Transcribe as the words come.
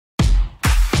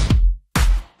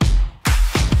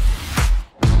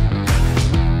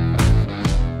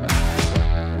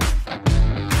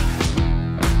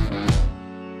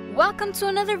to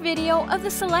another video of the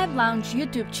Celeb Lounge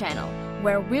YouTube channel,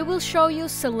 where we will show you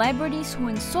celebrities who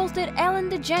insulted Ellen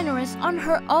DeGeneres on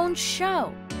her own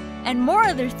show, and more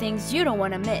other things you don't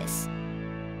want to miss.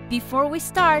 Before we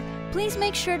start, please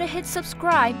make sure to hit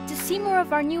subscribe to see more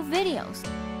of our new videos,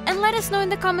 and let us know in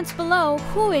the comments below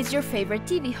who is your favorite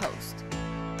TV host.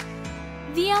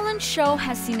 The Ellen Show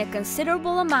has seen a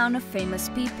considerable amount of famous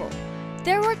people.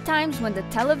 There were times when the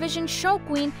television show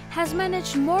queen has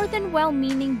managed more than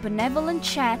well-meaning, benevolent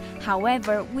chat,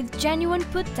 however, with genuine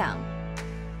put-down.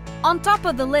 On top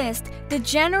of the list,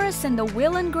 DeGeneres and the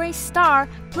Will and Grace star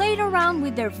played around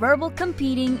with their verbal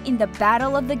competing in the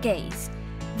Battle of the Gays.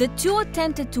 The two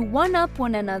attempted to one-up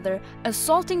one another,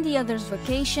 assaulting the other's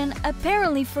vacation,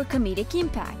 apparently for comedic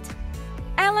impact.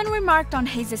 Ellen remarked on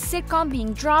his sitcom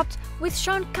being dropped, with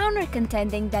Sean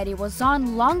counter-contending that it was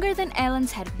on longer than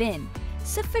Ellen's had been.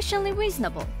 Sufficiently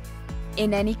reasonable.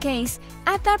 In any case,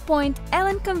 at that point,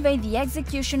 Ellen conveyed the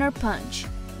executioner punch.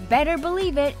 Better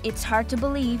believe it, it's hard to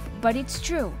believe, but it's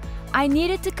true. I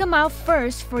needed to come out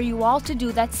first for you all to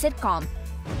do that sitcom.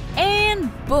 And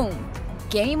boom,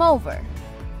 game over.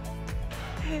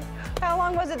 How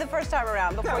long was it the first time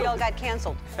around before y'all got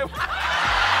canceled? Yeah.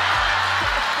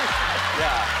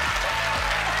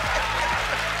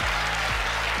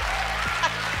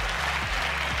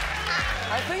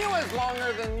 I think it was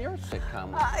longer than your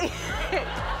sitcom.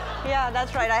 Yeah,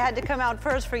 that's right. I had to come out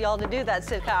first for y'all to do that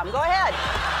sitcom. Go ahead.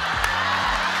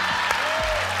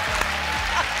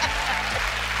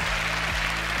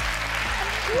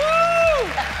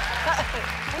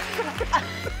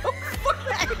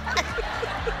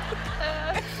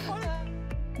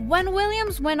 When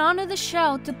Williams went onto the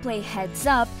show to play Heads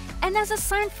Up, and as a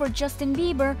sign for Justin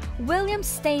Bieber, Williams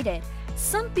stated,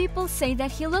 "Some people say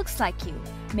that he looks like you,"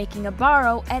 making a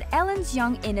borrow at Ellen's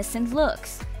young, innocent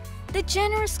looks.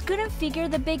 DeGeneres couldn't figure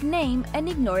the big name and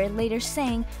ignored it later,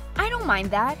 saying, "I don't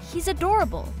mind that, he's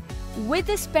adorable." With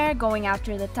this pair going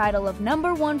after the title of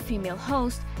 #1 female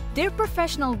host, their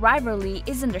professional rivalry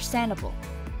is understandable.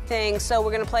 So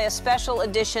we're going to play a special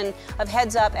edition of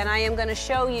Heads Up, and I am going to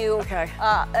show you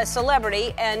a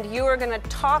celebrity, and you are going to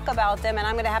talk about them, and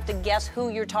I'm going to have to guess who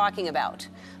you're talking about.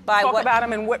 Talk about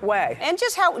them in what way? And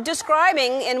just how,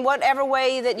 describing in whatever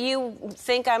way that you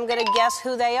think I'm going to guess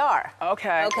who they are.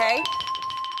 Okay. Okay?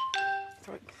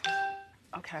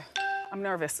 Okay. I'm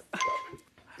nervous.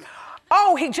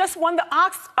 Oh, he just won the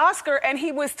Oscar, and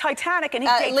he was Titanic, and he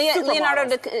dates Leonardo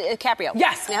supermodels. DiCaprio.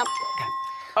 Yes. Yep. Okay.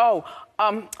 Oh,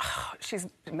 she's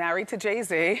married to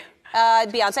Jay-Z.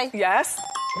 Beyonce. Yes.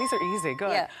 These are easy.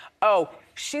 Good. Yeah. Oh,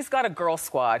 she's got a girl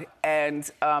squad, and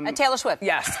Taylor Swift.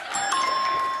 Yes.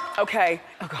 Okay.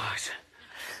 Oh gosh.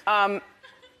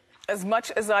 As much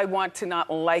as I want to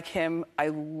not like him, I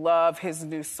love his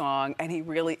new song, and he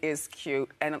really is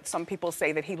cute. And some people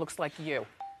say that he looks like you.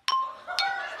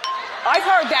 I've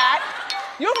heard that.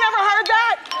 You've never heard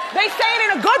that? They say it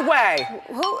in a good way.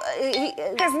 Who?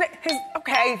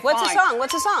 Okay. What's fine. the song?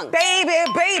 What's the song? Baby,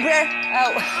 baby.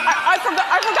 Oh. I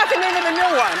forgot the name of the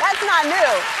new one. That's not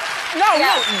new. No, Yeah.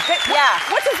 no. Yeah.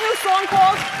 What's his new song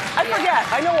called? I forget.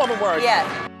 I know all the words. Yeah.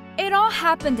 It all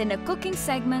happened in a cooking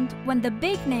segment when the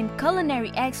big-name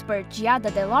culinary expert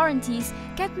Giada De Laurentiis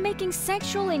kept making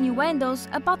sexual innuendos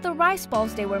about the rice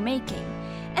balls they were making,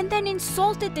 and then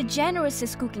insulted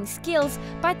DeGeneres' cooking skills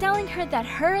by telling her that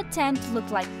her attempt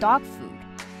looked like dog food.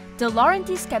 De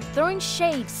Laurentiis kept throwing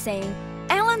shade, saying,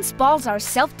 "Ellen's balls are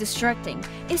self-destructing,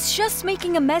 it's just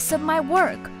making a mess of my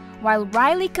work," while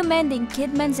Riley commending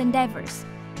Kidman's endeavors.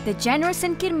 DeGeneres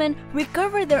and Kidman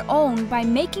recovered their own by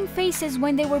making faces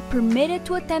when they were permitted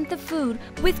to attempt the food,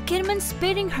 with Kidman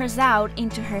spitting hers out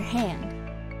into her hand.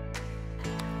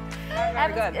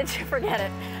 Very good. Forget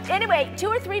it. Anyway, 2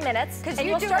 or 3 minutes, Because and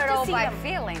you you'll do start it to all see by them.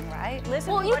 feeling, right?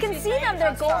 Listen Well, to you what can she's see saying. them.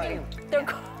 They're That's golden. you.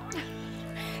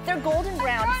 They're golden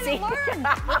brown. See?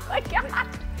 Oh my God.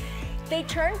 They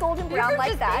turn golden brown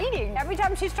like that. Eating. Every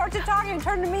time she starts to talk, you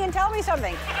turn to me and tell me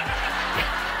something.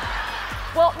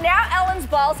 Well, now Ellen's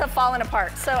balls have fallen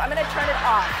apart, so I'm gonna turn it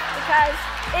off because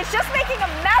it's just making a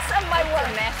mess of my work. A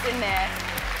mess in there.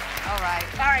 All right.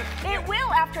 All right. It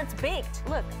will after it's baked.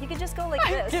 Look, you can just go like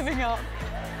this. Giving up.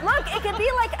 Look, it could be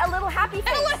like a little happy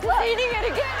face. Ellen's Look. eating it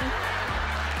again.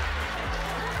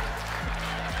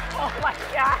 Oh my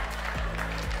God.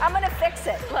 I'm gonna fix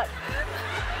it. Look.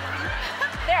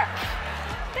 There.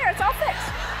 There, it's all fixed.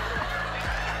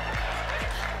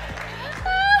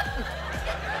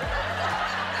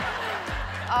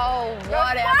 Oh,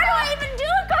 whatever. Why do I even do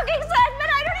a cooking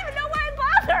segment? I don't even know why I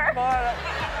bother. But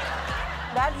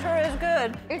that sure is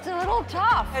good. It's a little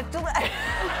tough. It's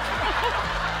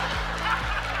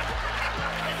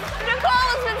Nicole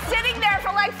has been sitting there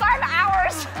for like 5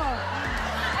 hours.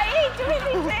 I hate doing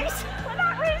these things for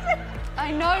that reason.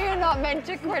 I know you're not meant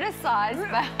to criticize,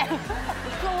 but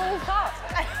it's a little tough.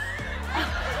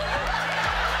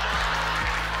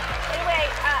 Anyway,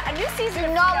 a new season Do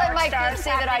of not let Dark my Stars kids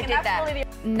say that I happening, did and that's that. really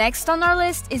Next on our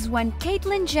list is when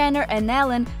Caitlyn Jenner and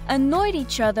Ellen annoyed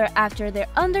each other after their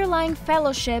underlying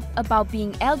fellowship about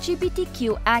being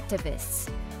LGBTQ activists.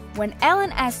 When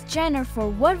Ellen asked Jenner for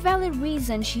what valid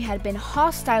reason she had been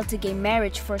hostile to gay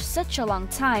marriage for such a long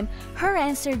time, her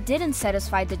answer didn't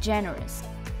satisfy DeGeneres.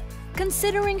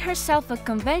 Considering herself a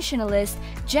conventionalist,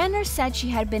 Jenner said she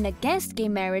had been against gay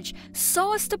marriage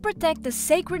so as to protect the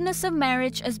sacredness of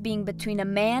marriage as being between a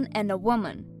man and a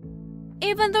woman.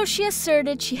 Even though she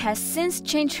asserted she has since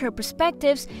changed her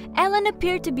perspectives, Ellen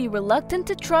appeared to be reluctant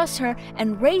to trust her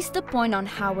and raised the point on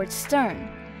Howard Stern.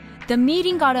 The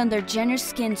meeting got under Jenner's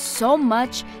skin so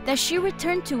much that she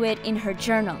returned to it in her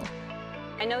journal.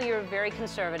 I know you're very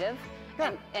conservative,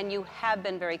 and you have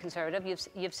been very conservative.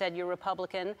 You've said you're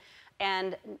Republican,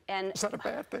 and Is that a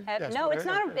bad thing? Yes, no, but it's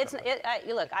not.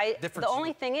 Look, the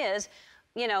only thing is,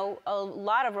 you know, a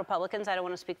lot of Republicans, I don't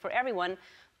want to speak for everyone,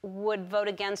 would vote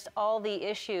against all the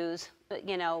issues,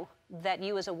 you know, that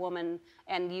you as a woman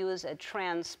and you as a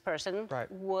trans person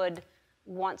would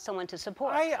want someone to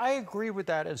support. I agree with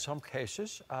that in some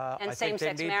cases. And I think they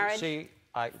same-sex need marriage? to see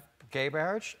gay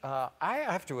marriage. I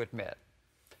have to admit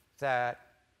that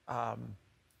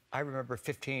I remember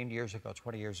 15 years ago,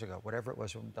 20 years ago, whatever it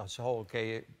was, when this whole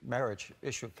gay marriage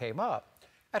issue came up.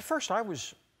 At first, I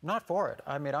was not for it.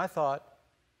 I mean, I thought,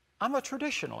 I'm a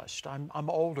traditionalist. I'm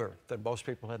older than most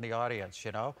people in the audience,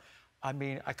 you know. I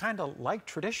mean, I kind of like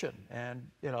tradition, and,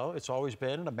 you know, it's always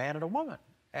been a man and a woman.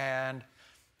 And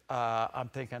I'm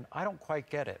thinking, I don't quite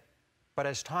get it. But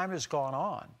as time has gone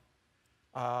on,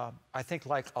 I think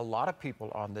like a lot of people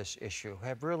on this issue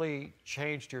have really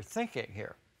changed your thinking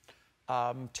here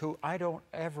to I don't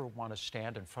ever want to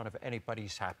stand in front of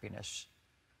anybody's happiness.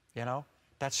 You know,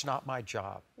 that's not my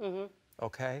job,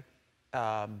 okay?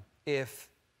 If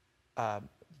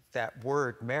that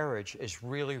word marriage is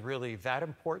really, really that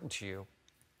important to you,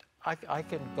 I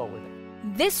can go with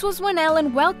it. This was when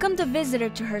Ellen welcomed a visitor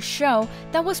to her show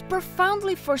that was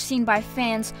profoundly foreseen by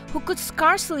fans who could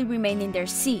scarcely remain in their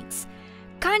seats.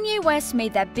 Kanye West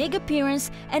made that big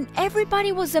appearance, and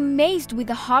everybody was amazed with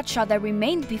the hotshot that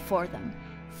remained before them.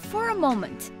 For a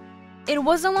moment. It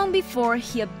wasn't long before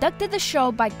he abducted the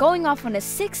show by going off on a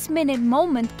 6-minute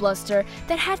moment bluster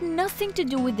that had nothing to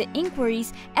do with the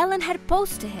inquiries Ellen had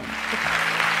posed to him.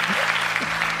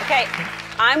 Okay,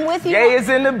 I'm with you. Gay is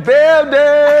in the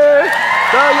building.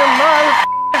 Throw your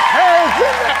hands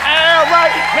in the air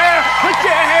right now. Put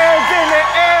your hands in the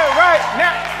air right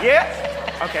now.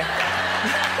 Yeah? Okay.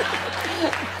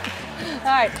 All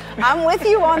right, I'm with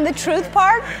you on the truth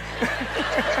part.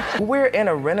 We're in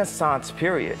a renaissance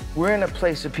period. We're in a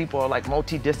place where people are like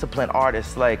multidisciplined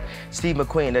artists, like Steve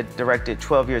McQueen that directed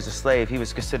 12 Years a Slave. He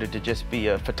was considered to just be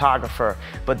a photographer,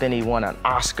 but then he won an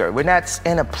Oscar. We're not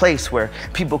in a place where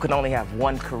people can only have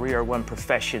one career, one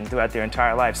profession throughout their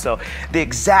entire life. So the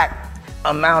exact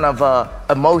amount of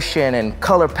emotion and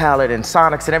color palette and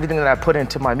sonics and everything that I put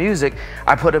into my music,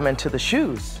 I put them into the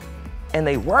shoes, and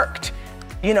they worked.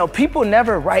 You know, people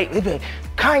never write,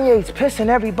 Kanye's pissing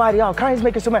everybody off, Kanye's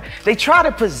making so mad. They try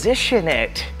to position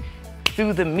it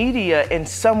through the media in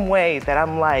some way that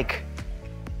I'm like,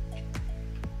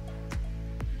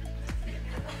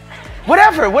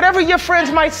 whatever your friends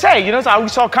might say. You know, so we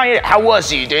saw Kanye, how was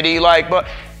he? Did he like, but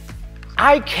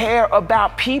I care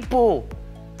about people.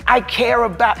 I care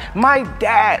about, my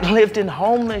dad lived in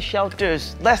homeless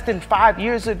shelters less than 5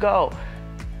 years ago.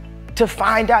 To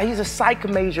find out, he's a psych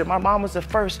major. My mom was the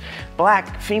first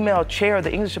black female chair of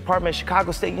the English department at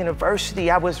Chicago State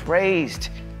University. I was raised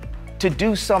to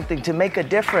do something, to make a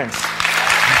difference,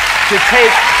 to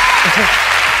take.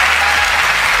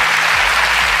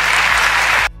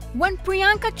 When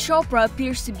Priyanka Chopra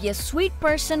appears to be a sweet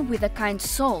person with a kind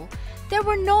soul, there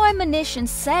were no admonitions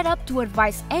set up to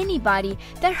advise anybody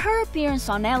that her appearance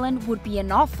on Ellen would be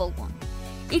an awful one.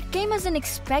 It came as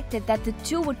unexpected that the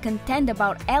two would contend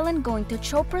about Ellen going to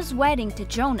Chopra's wedding to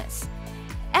Jonas.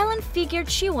 Ellen figured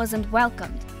she wasn't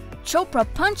welcomed. Chopra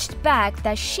punched back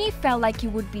that she felt like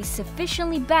it would be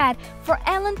sufficiently bad for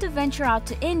Ellen to venture out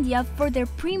to India for their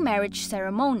pre-marriage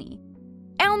ceremony.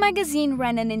 Elle magazine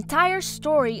ran an entire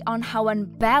story on how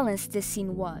unbalanced this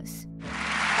scene was.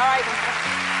 All right,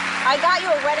 I got you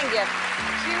a wedding gift.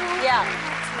 Yeah.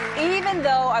 Even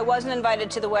though I wasn't invited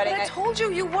to the wedding. But I told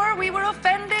you, you were. We were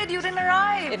offended. You didn't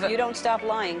arrive. If you don't stop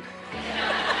lying.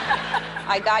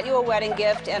 I got you a wedding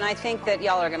gift, and I think that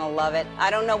y'all are gonna love it. I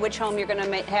don't know which home you're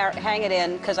gonna hang it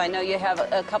in, because I know you have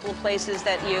a couple of places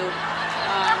that you.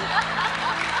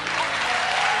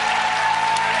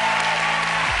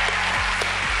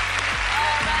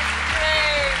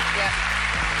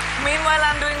 Meanwhile,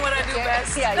 I'm doing what I do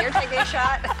best. Yeah, you're taking a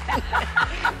shot.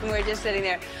 And we're just sitting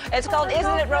there. It's called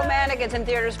Isn't It Romantic? It's in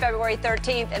theaters February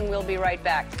 13th, and we'll be right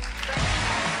back.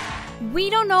 We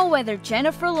don't know whether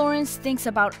Jennifer Lawrence thinks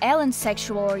about Ellen's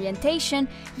sexual orientation,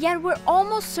 yet we're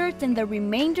almost certain the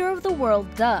remainder of the world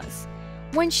does.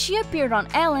 When she appeared on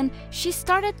Ellen, she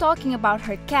started talking about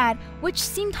her cat, which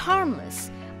seemed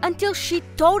harmless, until she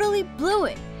totally blew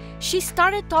it. She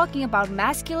started talking about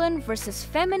masculine versus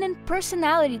feminine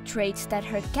personality traits that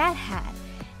her cat had,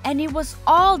 and it was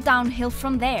all downhill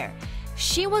from there.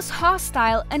 She was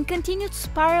hostile and continued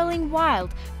spiraling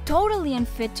wild, totally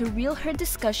unfit to reel her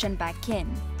discussion back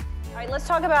in. All right, let's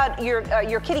talk about your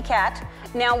kitty cat.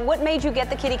 Now, what made you get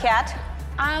the kitty cat?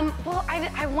 Well,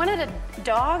 I wanted a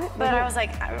dog, but I was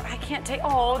like, I can't take.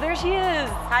 Oh, there she is.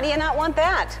 How do you not want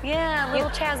that? Yeah, little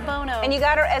Chaz Bono. And you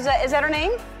got her as is that her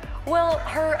name? Well,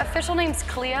 her official name's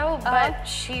Cleo, but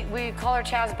we call her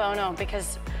Chaz Bono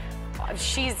because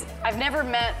I've never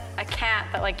met a cat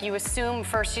that like you assume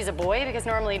first she's a boy, because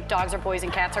normally dogs are boys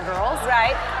and cats are girls.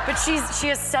 Right. But she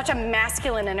has such a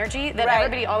masculine energy that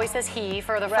everybody always says he.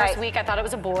 For the first week I thought it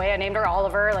was a boy. I named her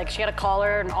Oliver. Like she had a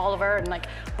collar and Oliver and like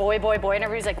boy, boy, boy, and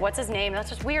everybody's like, what's his name? That's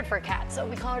just weird for a cat. So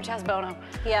we call her Chaz Bono.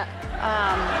 Yeah.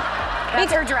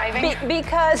 That's her driving.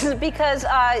 Because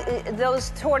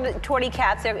those tortie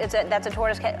cats, that's a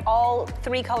tortoise cat. All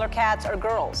 3-color cats are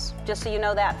girls. Just so you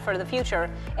know that for the future.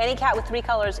 Any cat with 3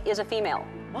 colors is a female.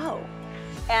 Whoa.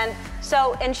 And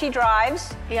she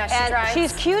drives. Yeah, she drives.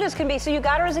 She's cute as can be. So you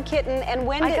got her as a kitten, and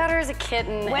I got her as a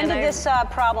kitten. When did this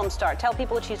problem start? Tell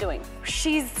people what she's doing.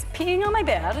 She's peeing on my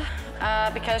bed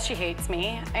because she hates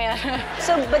me. And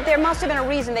but there must have been a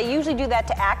reason. They usually do that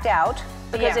to act out,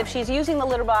 because if she's using the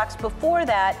litter box before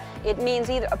that, it means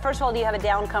either, first of all, do you have a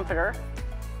down comforter?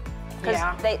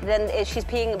 Then she's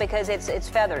peeing because it's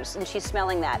feathers, and she's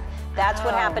smelling that. That's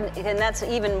what happened, and that's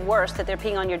even worse, that they're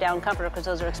peeing on your down comforter, because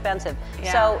those are expensive.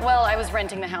 Yeah. So, well, I was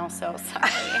renting the house, so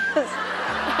sorry.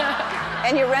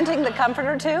 And you're renting the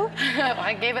comforter too?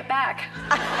 I gave it back.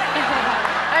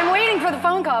 I'm waiting for the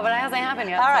phone call, but it hasn't happened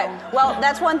yet. All right. Well,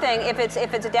 that's one thing. If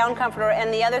it's a down comforter,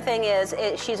 and the other thing is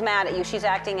she's mad at you. She's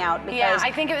acting out because. Yeah,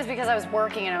 I think it was because I was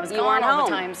working and I was gone all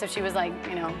the time, so she was like,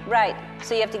 you know. Right.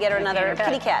 So you have to get her another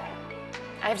kitty cat.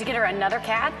 I have to get her another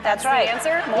cat? That's right. The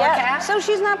answer? More cats? So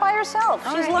she's not by herself.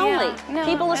 She's lonely. Yeah. No,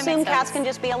 people assume cats can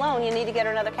just be alone. You need to get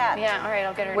her another cat. Yeah, all right,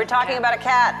 I'll get her We're talking about a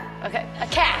cat. Okay, a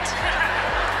cat.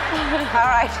 All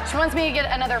right. She wants me to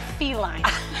get another feline.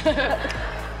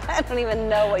 I don't even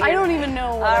know what you're... I don't even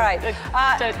know what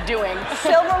I'm doing.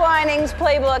 Silver Linings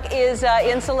Playbook is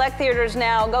in select theaters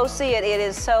now. Go see it. It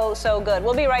is so, so good.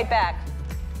 We'll be right back.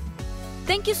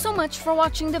 Thank you so much for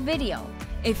watching the video.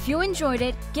 If you enjoyed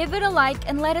it, give it a like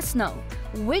and let us know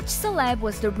which celeb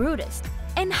was the rudest,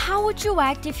 and how would you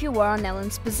act if you were on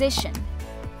Ellen's position.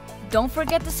 Don't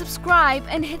forget to subscribe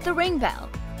and hit the ring bell.